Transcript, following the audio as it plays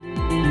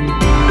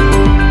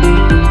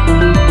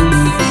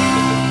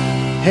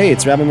Hey,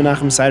 it's Rabbi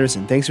Menachem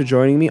Siderson. Thanks for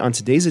joining me on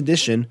today's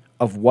edition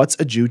of What's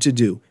a Jew to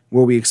Do,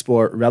 where we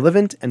explore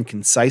relevant and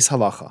concise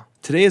halacha.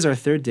 Today is our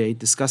third day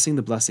discussing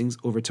the blessings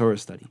over Torah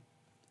study.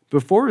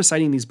 Before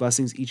reciting these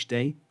blessings each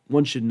day,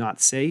 one should not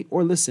say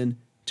or listen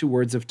to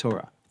words of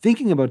Torah.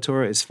 Thinking about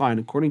Torah is fine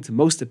according to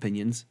most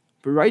opinions,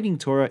 but writing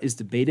Torah is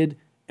debated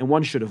and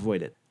one should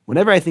avoid it.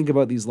 Whenever I think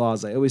about these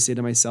laws, I always say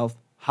to myself,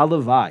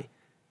 halavai,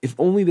 if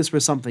only this were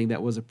something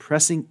that was a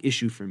pressing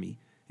issue for me.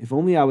 If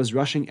only I was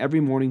rushing every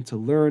morning to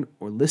learn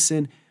or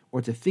listen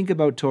or to think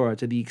about Torah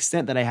to the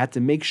extent that I had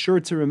to make sure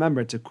to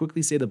remember to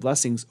quickly say the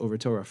blessings over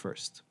Torah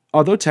first.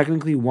 Although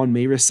technically one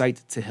may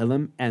recite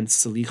Tehillim and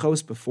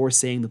Selichos before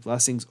saying the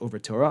blessings over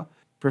Torah,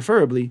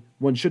 preferably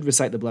one should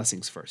recite the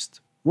blessings first.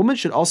 Women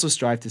should also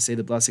strive to say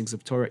the blessings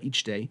of Torah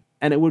each day,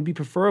 and it would be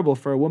preferable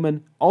for a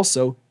woman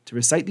also to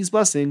recite these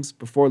blessings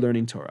before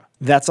learning Torah.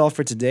 That's all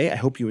for today. I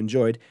hope you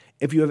enjoyed.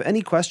 If you have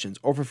any questions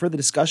or for further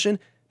discussion,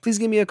 please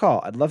give me a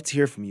call. I'd love to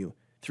hear from you.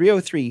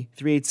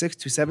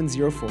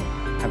 303-386-2704.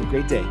 Have a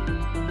great day.